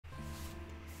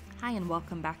Hi and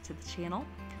welcome back to the channel.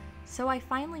 So I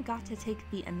finally got to take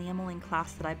the enameling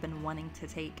class that I've been wanting to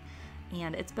take,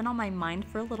 and it's been on my mind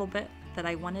for a little bit that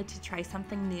I wanted to try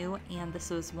something new, and this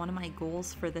was one of my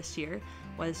goals for this year,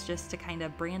 was just to kind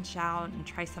of branch out and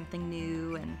try something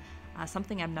new and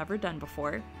something I've never done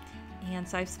before. And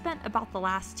so I've spent about the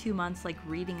last 2 months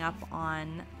reading up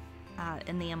on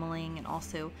enameling and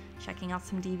also checking out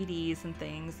some DVDs and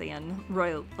things, and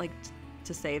Roy liked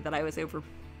to say that I was over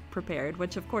prepared,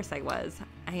 which of course I was.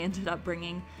 I ended up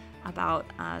bringing about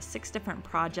 6 different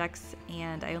projects,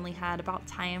 and I only had about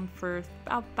time for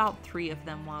about 3 of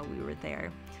them while we were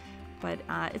there. But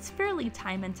it's a fairly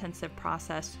time-intensive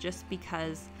process, just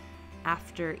because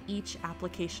after each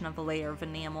application of a layer of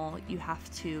enamel, you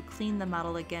have to clean the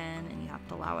metal again, and you have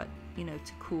to allow it,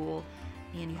 to cool,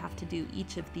 and you have to do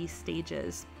each of these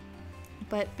stages.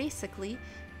 But basically,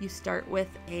 you start with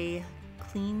a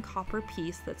clean copper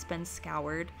piece that's been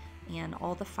scoured and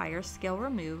all the fire scale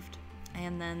removed,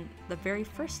 and then the very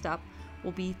first step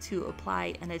will be to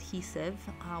apply an adhesive.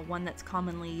 One that's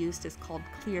commonly used is called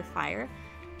clear fire,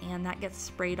 and that gets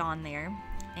sprayed on there,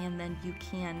 and then you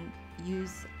can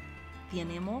use the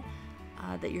enamel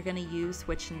that you're going to use,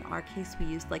 which in our case we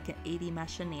used an 80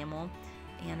 mesh enamel,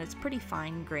 and it's pretty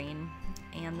fine grain,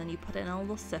 and then you put it in a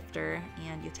little sifter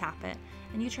and you tap it,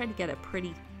 and you try to get a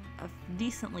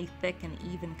decently thick and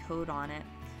even coat on it.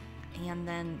 And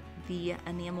then the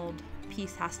enameled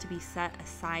piece has to be set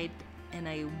aside in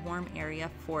a warm area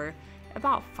for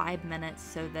about 5 minutes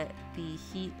so that the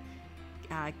heat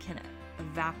can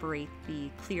evaporate the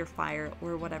clear fire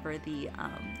or whatever the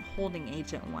holding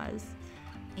agent was.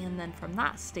 And then from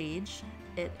that stage,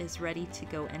 it is ready to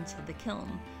go into the kiln.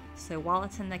 So while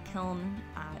it's in the kiln,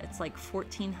 it's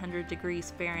 1400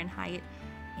 degrees Fahrenheit,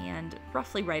 and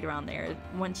roughly right around there.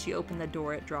 Once you open the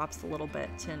door, it drops a little bit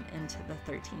into the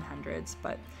 1300s,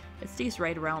 but it stays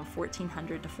right around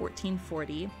 1400 to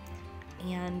 1440,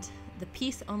 and the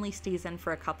piece only stays in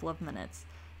for a couple of minutes.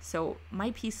 So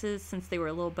my pieces, since they were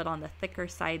a little bit on the thicker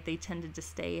side, they tended to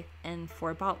stay in for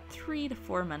about 3 to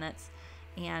 4 minutes,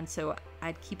 and so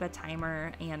I'd keep a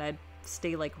timer and I'd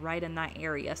stay right in that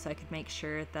area so I could make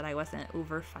sure that I wasn't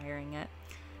over firing it.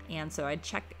 And so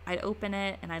I'd open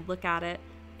it and I'd look at it,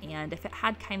 and if it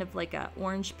had kind of a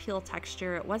orange peel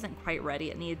texture, it wasn't quite ready.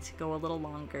 It needed to go a little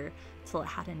longer till it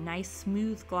had a nice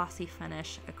smooth glossy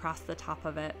finish across the top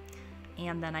of it,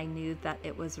 and then I knew that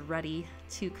it was ready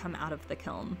to come out of the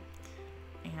kiln.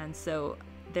 And so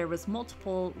there was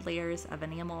multiple layers of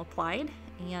enamel applied,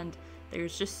 and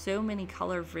there's just so many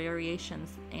color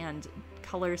variations and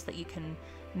colors that you can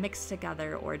mix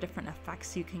together, or different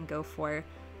effects you can go for.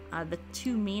 The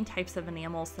 2 main types of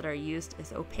enamels that are used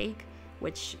is opaque,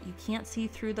 which you can't see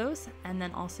through those, and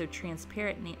then also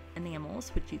transparent enamels,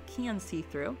 which you can see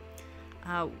through.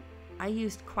 I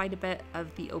used quite a bit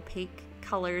of the opaque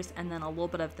colors and then a little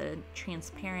bit of the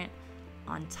transparent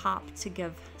on top to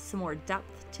give some more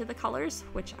depth to the colors,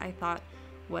 which I thought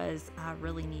was a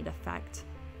really neat effect.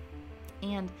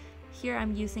 And here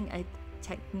I'm using a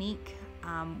technique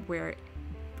where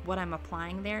what I'm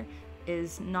applying there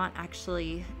is not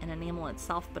actually an enamel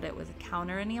itself, but it was a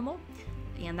counter enamel,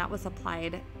 and that was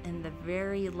applied in the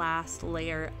very last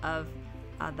layer of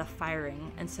the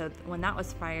firing. And so when that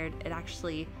was fired, it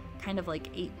actually kind of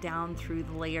ate down through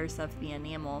the layers of the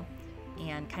enamel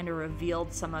and kind of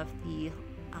revealed some of the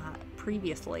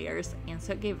previous layers, and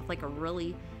so it gave a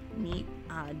really neat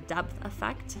depth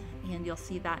effect, and you'll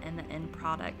see that in the end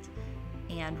product.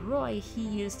 And Roy, he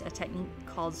used a technique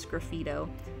called sgraffito,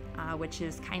 which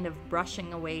is kind of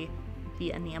brushing away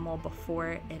the enamel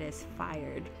before it is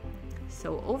fired.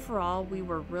 So overall, we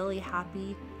were really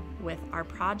happy with our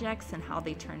projects and how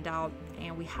they turned out,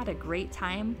 and we had a great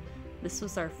time. This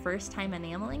was our first time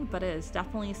enameling, but it is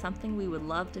definitely something we would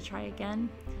love to try again.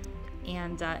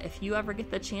 And if you ever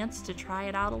get the chance to try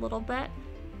it out a little bit,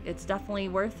 it's definitely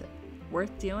worth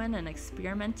doing and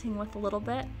experimenting with a little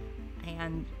bit.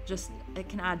 And just, it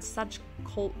can add such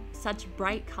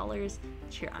bright colors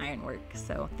to your ironwork.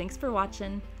 So thanks for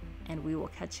watching, and we will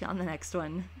catch you on the next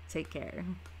one. Take care.